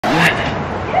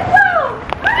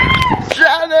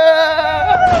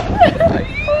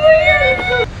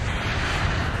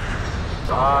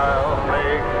I'll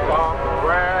make a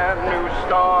brand new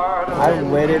start. I've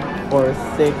waited for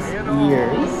 6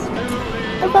 years.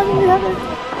 I finally have it.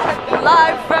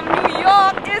 Live from New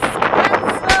York is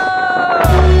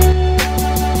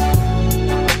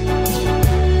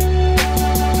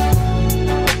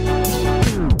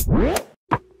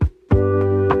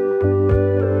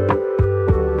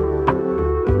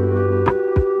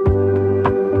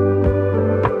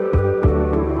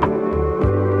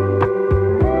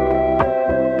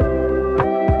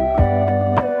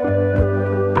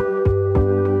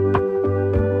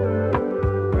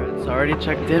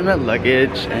Checked in my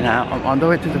luggage and I'm on the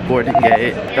way to the boarding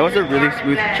gate. That was a really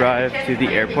smooth drive to the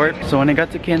airport. So when I got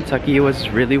to Kentucky, it was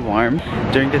really warm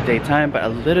during the daytime, but a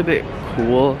little bit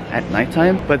cool at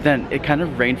nighttime. But then it kind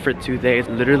of rained for 2 days.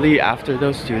 Literally after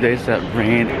those 2 days that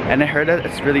rained. And I heard that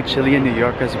it's really chilly in New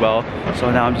York as well. So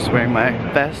now I'm just wearing my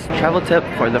vest. Travel tip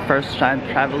for the first time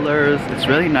travelers. It's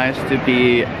really nice to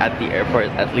be at the airport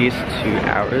at least 2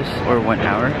 hours or 1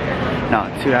 hour. No,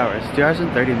 2 hours. 2 hours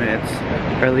and 30 minutes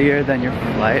earlier than your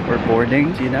flight or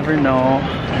boarding. You never know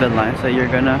the lines that you're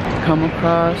gonna come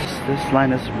across. This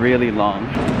line is really long.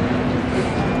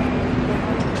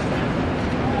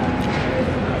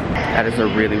 That is a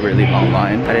really long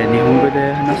line. あれ日本語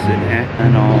で話すね。な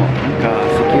んか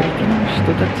セキュリティの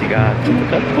人たちがちょっ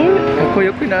とかっこ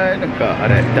よくない？なんかあ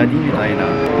れダディみたいな。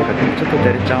なんかちょっと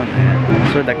照れちゃうね。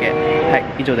それだけ。はい、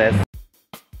以上です。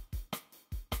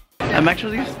I'm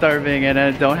actually starving and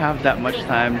I don't have that much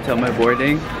time till my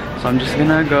boarding, so I'm just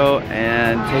gonna go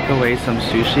and take away some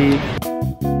sushi.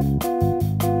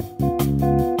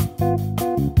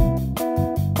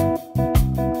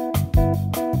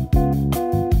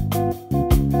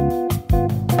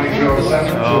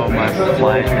 So my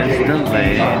flight is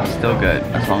delayed, still good,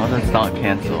 as long as it's not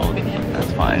cancelled,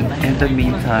 that's fine. In the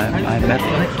meantime, I met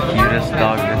the cutest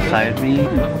dog beside me.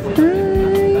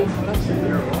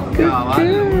 Good girl.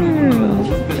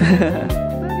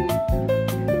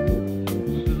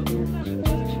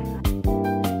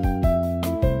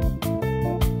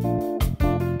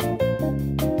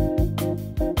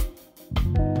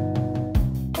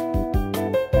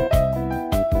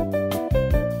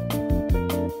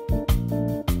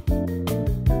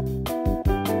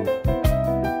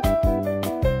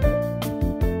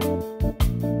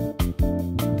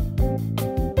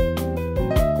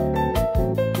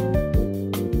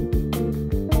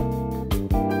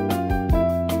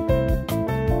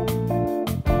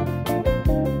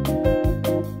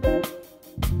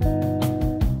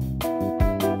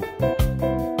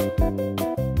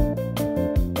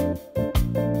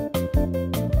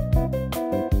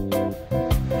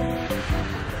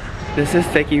 This is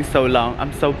taking so long.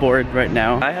 I'm so bored right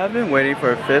now. I have been waiting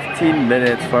for 15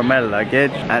 minutes for my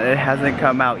luggage and it hasn't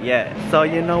come out yet. So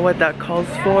you know what that calls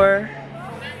for?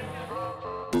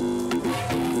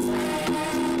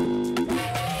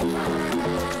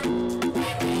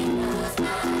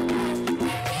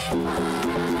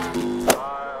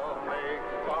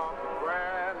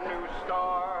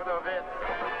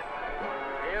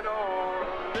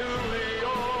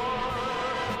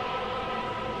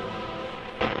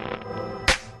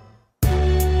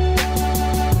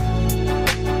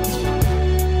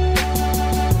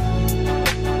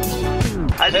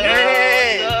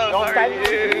 Hey! How are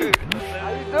you? How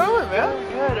you doing, man?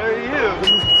 Good, how are you?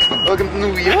 Welcome to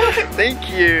New York. Thank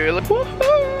you. Look,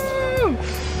 woohoo!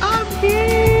 I'm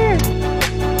here!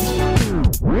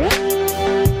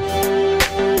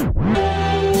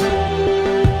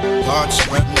 Heart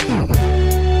sweating.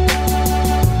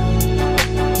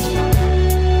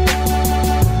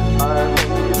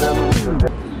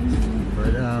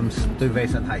 For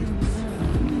Stuyvesant Heights.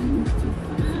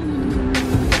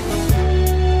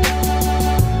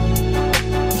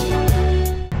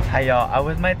 Hi y'all, I'm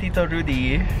with my Tito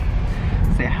Rudy.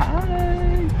 Say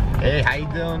hi. Hey, how you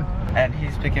doing? And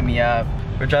he's picking me up.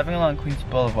 We're driving along Queens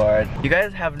Boulevard. You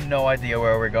guys have no idea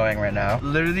where we're going right now.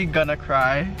 Literally gonna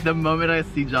cry the moment I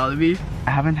see Jollibee.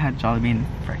 I haven't had Jollibee in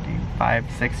freaking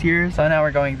 5-6 years. So now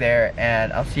we're going there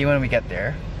and I'll see you when we get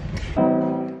there.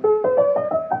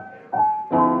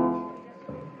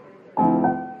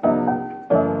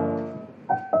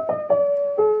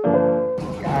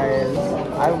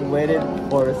 I waited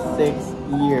for 6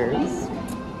 years.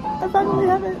 I finally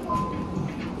have it.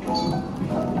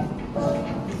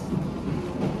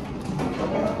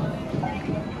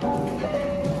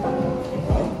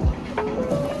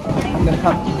 I'm gonna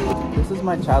come. This is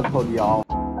my childhood, y'all.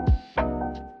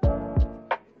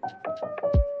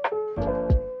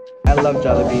 I love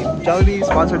Jollibee. Jollibee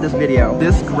sponsored this video.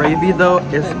 This gravy though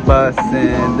is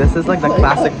bussin'. This is like the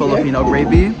classic Filipino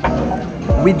gravy.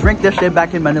 We drink this shit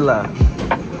back in Manila.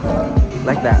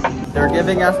 Like that. They're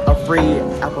giving us a free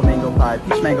apple mango pie,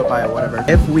 peach mango pie or whatever,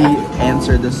 if we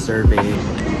answer the survey.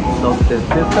 So this is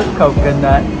the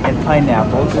coconut and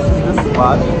pineapple. This is the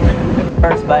spot.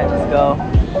 First bite, let's go.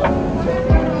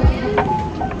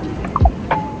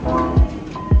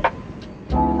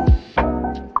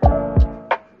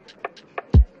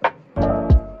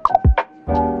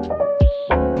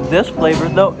 This flavor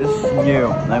though is new.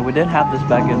 Like we didn't have this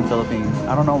back in the Philippines.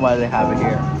 I don't know why they have it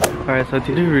here. Alright, so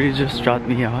Tita Rudy just dropped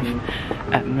me off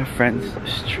at my friend's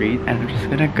street and I'm just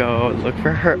gonna go look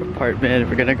for her apartment.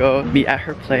 We're gonna go meet at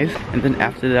her place and then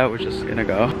after that we're just gonna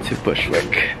go to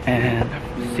Bushwick and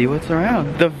see what's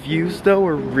around. The views though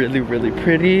were really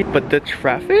pretty, but the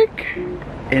traffic,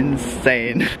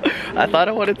 insane. I thought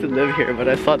I wanted to live here, but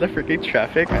I saw the freaking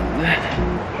traffic.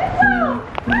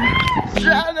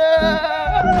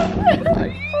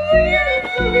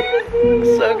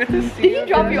 So good to see you. Did he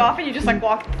drop you off and you just like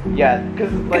walked? Yeah,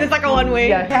 because It's like a one-way.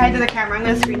 Yeah. Say hi to the camera. I'm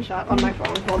gonna screenshot on my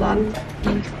phone. Hold on.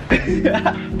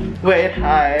 Wait,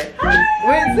 hi.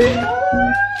 Wait, say hi.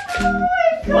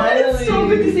 It's so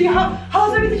good to see you.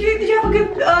 How's everything? Did you have a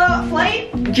good flight?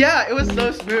 Yeah, it was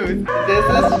so smooth. This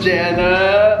is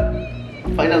Jana.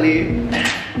 Finally.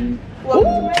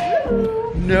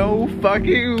 No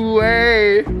fucking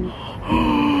way.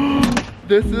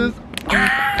 This is.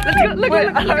 Let's go. Look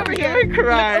over here. I'm gonna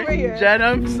cry. Look over here. Jen,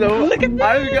 I'm so. Look at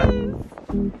this.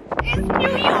 It's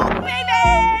New York,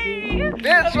 baby.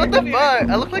 Bitch, what the fuck?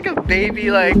 I look like a baby,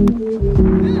 like.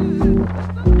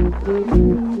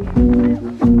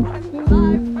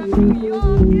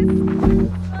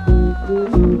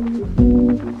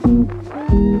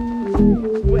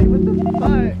 Wait, what the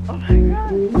fuck? Oh my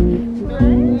god.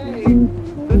 Hey,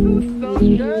 this is so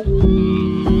good.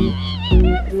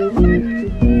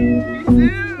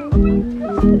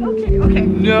 Okay.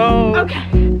 No. Okay. I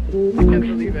can't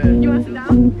believe it. You want to sit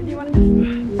down? Do you want to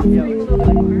just scream a little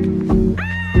bit more?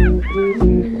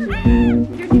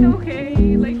 You're okay.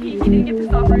 Like he didn't get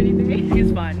pissed off or anything.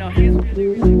 He's fine. No, he's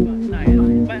really fun. Nice.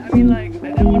 But I mean, like, I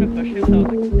didn't want to push him, so I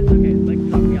was like, it's okay. Like,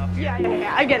 drop me off here.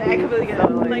 Yeah. I get it. I completely get it.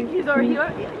 So, Like he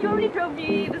already drove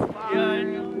me this far. Yeah, I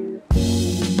know.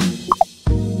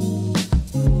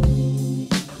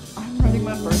 I'm running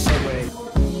my birthday away.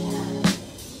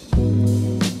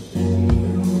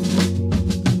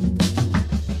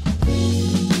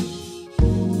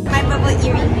 My bubble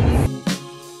earrings.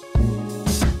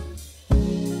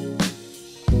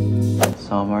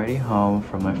 So I'm already home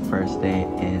from my first day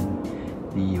in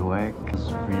New York. It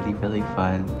was really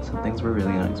fun. Some things were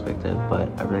really unexpected, but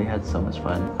I really had so much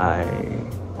fun. I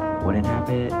wouldn't have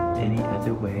it any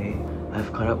other way.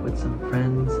 I've caught up with some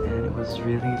friends and it was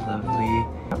really lovely.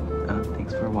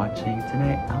 Thanks for watching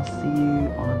tonight. I'll see you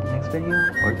on the next video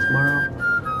or tomorrow.